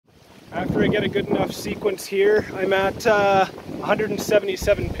After I get a good enough sequence here, I'm at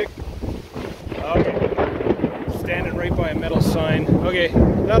 177 pick. Okay, standing right by a metal sign. Okay,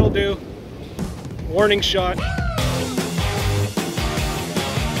 that'll do. Warning shot.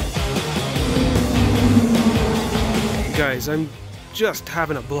 Guys, I'm just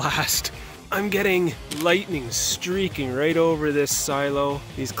having a blast. I'm getting lightning streaking right over this silo.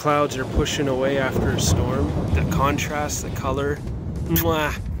 These clouds are pushing away after a storm. The contrast, the color.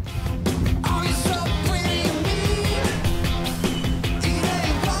 Mwah.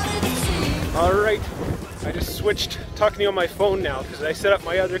 All right, I just switched talking to you on my phone now because I set up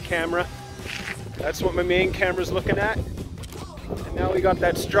my other camera. That's what my main camera's looking at. And now we got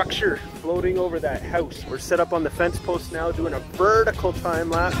that structure floating over that house. We're set up on the fence post now doing a vertical time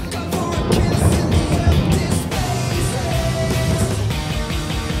lapse.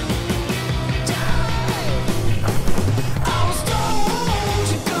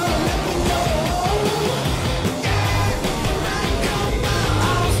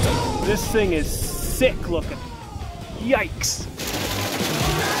 This thing is sick looking. Yikes.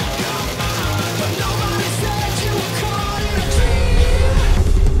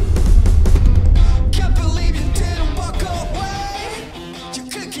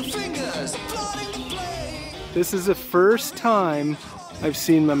 This is the first time I've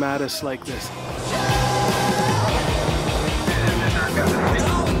seen Mamatus like this.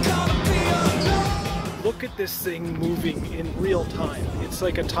 Look at this thing moving in real time. It's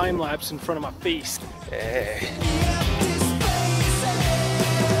like a time lapse in front of my face. Look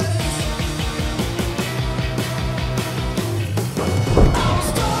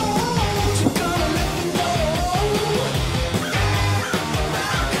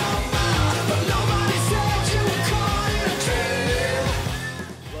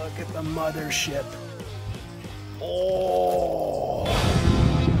at the mothership. Oh.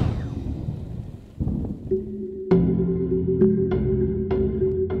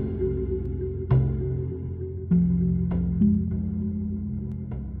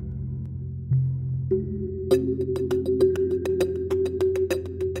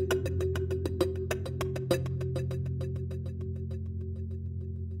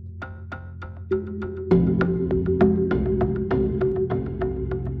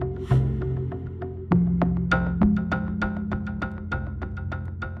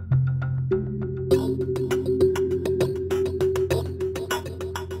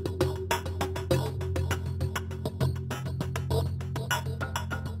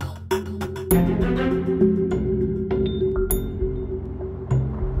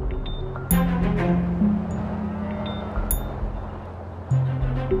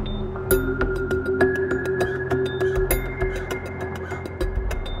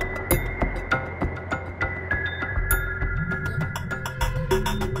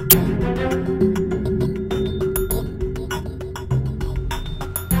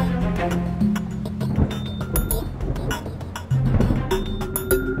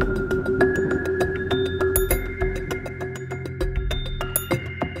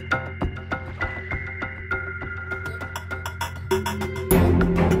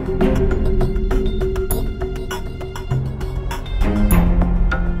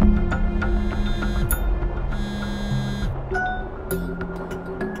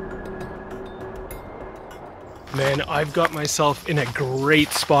 Man, I've got myself in a great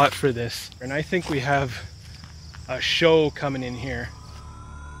spot for this. And I think we have a show coming in here.